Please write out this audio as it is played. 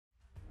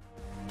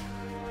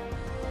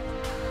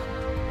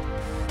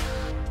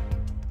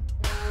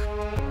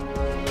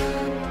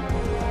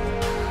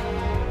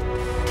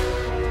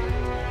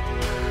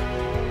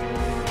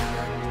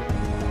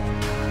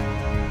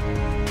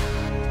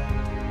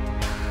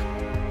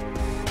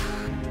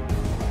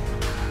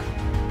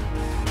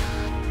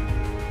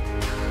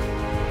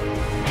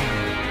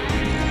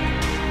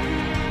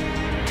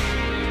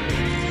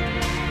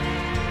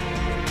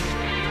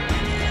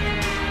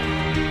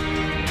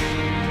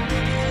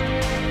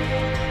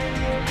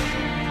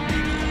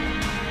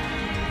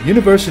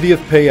University of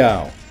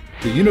Phayao,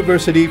 the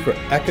University for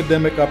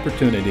Academic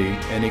Opportunity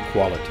and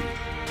Equality.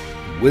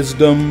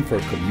 Wisdom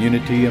for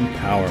Community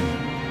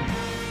Empowerment.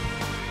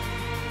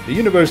 The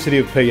University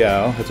of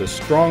Phayao has a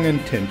strong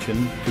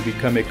intention to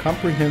become a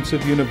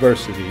comprehensive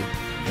university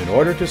in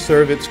order to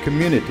serve its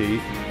community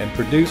and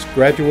produce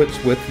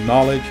graduates with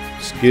knowledge,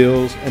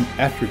 skills, and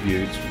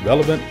attributes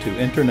relevant to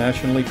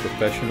internationally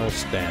professional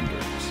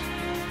standards.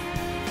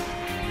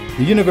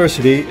 The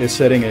university is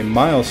setting a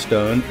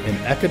milestone in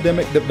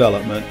academic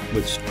development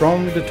with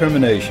strong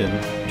determination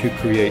to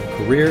create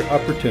career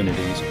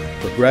opportunities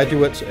for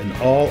graduates in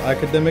all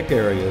academic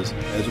areas,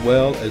 as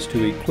well as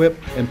to equip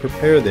and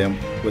prepare them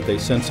with a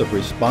sense of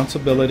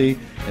responsibility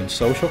and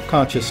social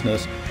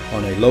consciousness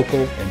on a local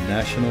and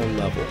national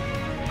level.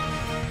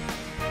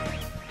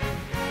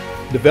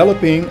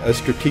 Developing a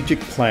strategic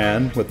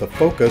plan with a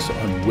focus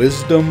on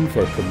wisdom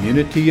for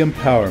community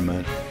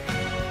empowerment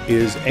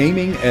is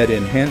aiming at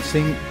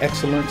enhancing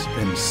excellence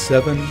in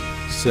 7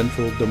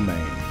 central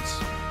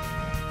domains.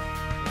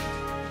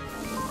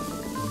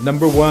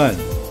 Number 1.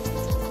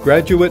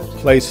 Graduate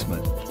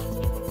placement.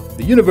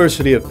 The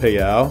University of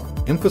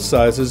Phayao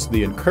emphasizes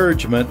the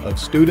encouragement of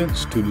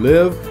students to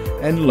live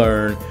and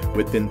learn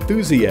with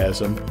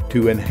enthusiasm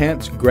to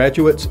enhance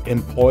graduates'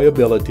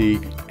 employability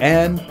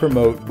and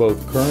promote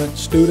both current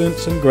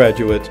students and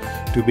graduates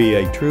to be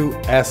a true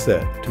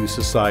asset to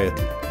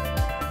society.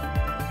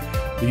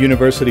 The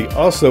university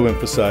also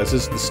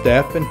emphasizes the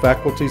staff and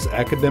faculty's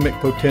academic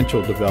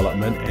potential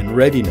development and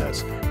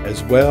readiness,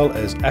 as well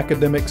as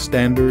academic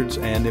standards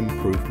and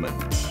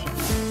improvements.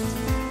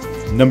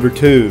 Number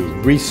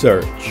 2.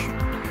 Research.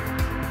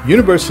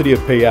 University of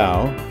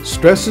Phayao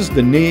stresses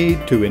the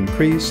need to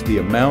increase the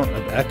amount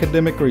of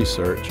academic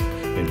research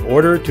in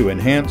order to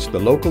enhance the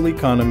local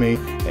economy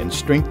and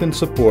strengthen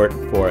support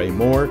for a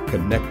more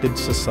connected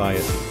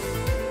society.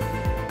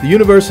 The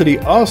university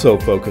also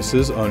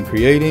focuses on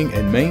creating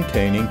and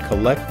maintaining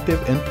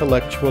collective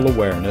intellectual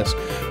awareness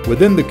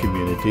within the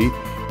community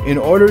in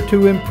order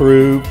to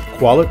improve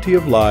quality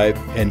of life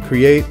and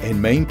create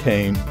and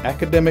maintain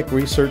academic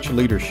research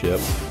leadership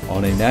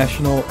on a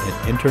national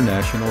and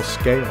international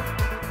scale.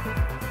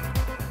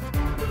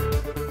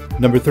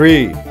 Number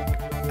 3.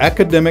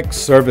 Academic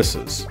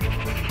services.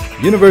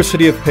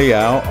 University of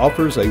Phayao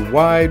offers a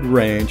wide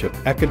range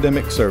of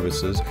academic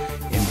services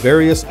in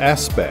various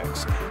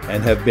aspects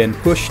and have been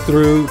pushed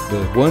through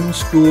the One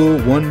School,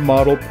 One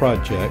Model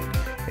project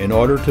in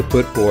order to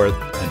put forth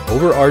an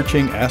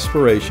overarching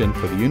aspiration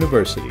for the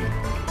university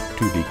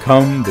to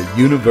become the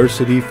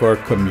university for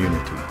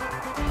community.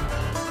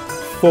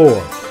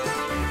 4.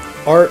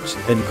 Arts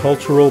and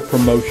cultural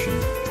promotion.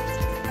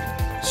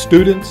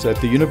 Students at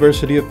the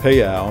University of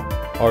Phayao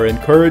are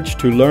encouraged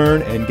to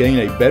learn and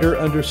gain a better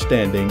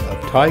understanding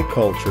of Thai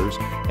cultures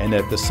and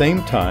at the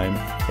same time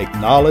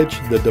acknowledge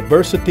the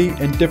diversity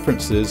and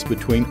differences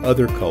between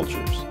other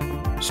cultures.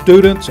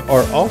 Students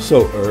are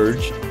also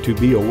urged to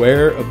be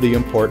aware of the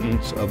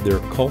importance of their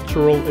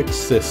cultural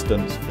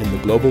existence in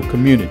the global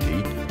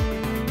community,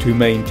 to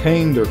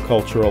maintain their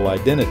cultural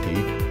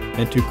identity,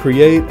 and to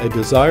create a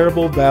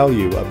desirable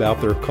value about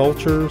their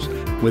cultures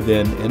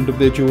within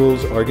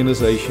individuals,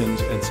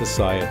 organizations, and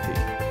society.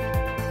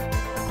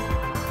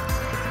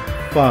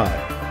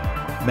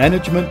 5.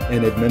 Management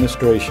and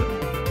administration.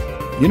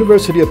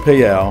 University of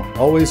Phayao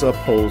always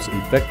upholds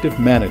effective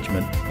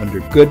management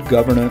under good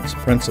governance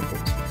principles.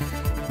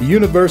 The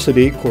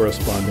university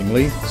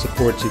correspondingly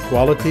supports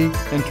equality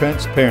and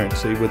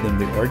transparency within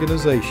the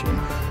organization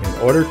in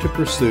order to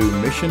pursue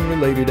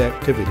mission-related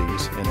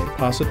activities in a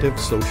positive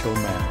social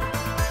manner.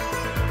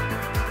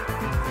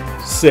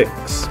 6.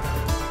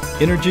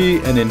 Energy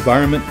and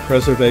environment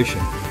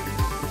preservation.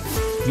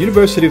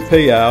 University of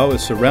Phayao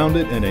is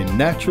surrounded in a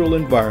natural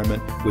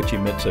environment which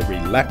emits a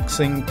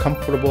relaxing,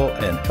 comfortable,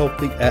 and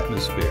healthy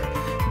atmosphere,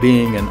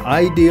 being an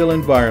ideal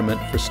environment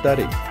for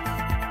study.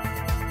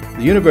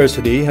 The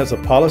university has a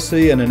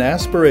policy and an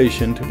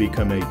aspiration to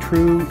become a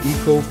true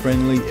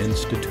eco-friendly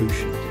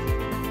institution.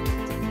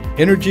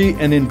 Energy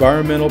and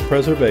environmental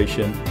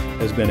preservation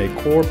has been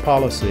a core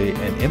policy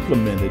and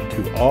implemented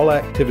to all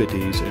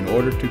activities in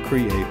order to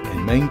create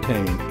and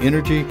maintain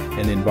energy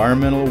and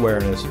environmental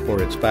awareness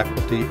for its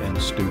faculty and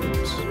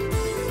students.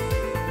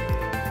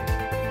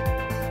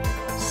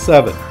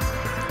 7.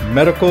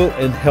 Medical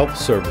and health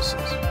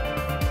services.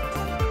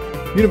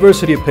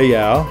 University of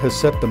Phayao has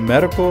set the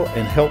medical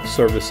and health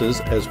services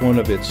as one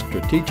of its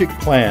strategic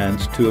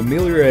plans to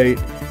ameliorate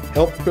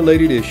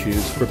health-related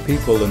issues for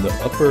people in the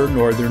upper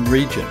northern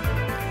region.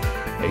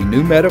 A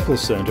new medical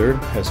center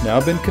has now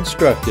been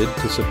constructed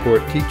to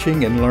support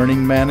teaching and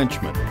learning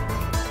management.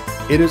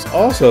 It is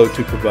also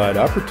to provide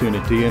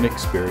opportunity and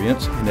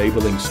experience,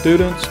 enabling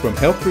students from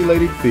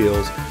health-related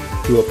fields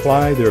to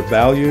apply their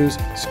values,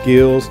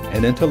 skills,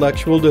 and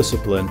intellectual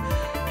discipline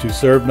to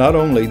serve not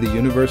only the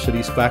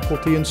university's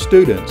faculty and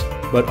students,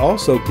 but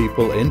also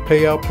people in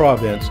Phayao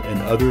province and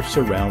other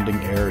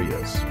surrounding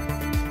areas.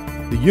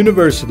 The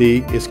university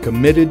is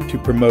committed to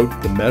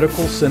promote the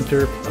medical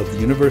center of the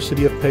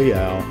University of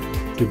Phayao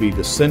to be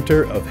the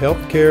center of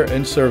healthcare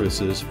and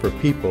services for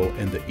people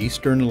in the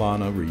Eastern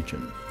Lana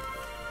region.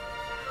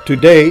 To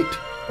date,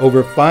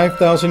 over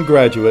 5,000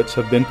 graduates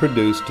have been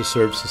produced to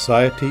serve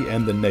society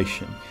and the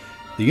nation.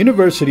 The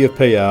University of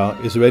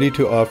Phayao is ready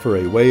to offer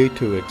a way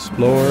to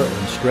explore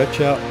and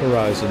stretch out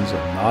horizons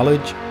of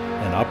knowledge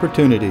and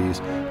opportunities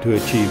to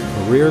achieve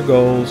career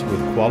goals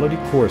with quality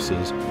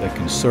courses that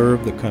can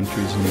serve the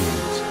country's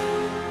needs.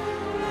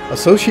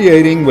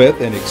 Associating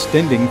with and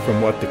extending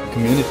from what the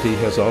community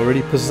has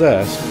already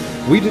possessed,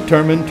 we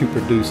determined to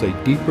produce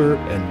a deeper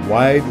and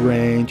wide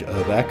range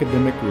of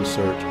academic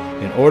research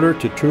in order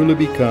to truly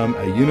become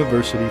a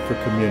university for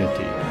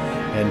community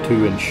and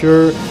to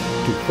ensure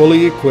to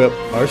fully equip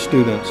our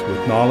students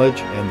with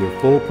knowledge and their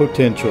full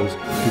potentials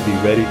to be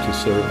ready to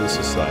serve the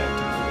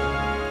society.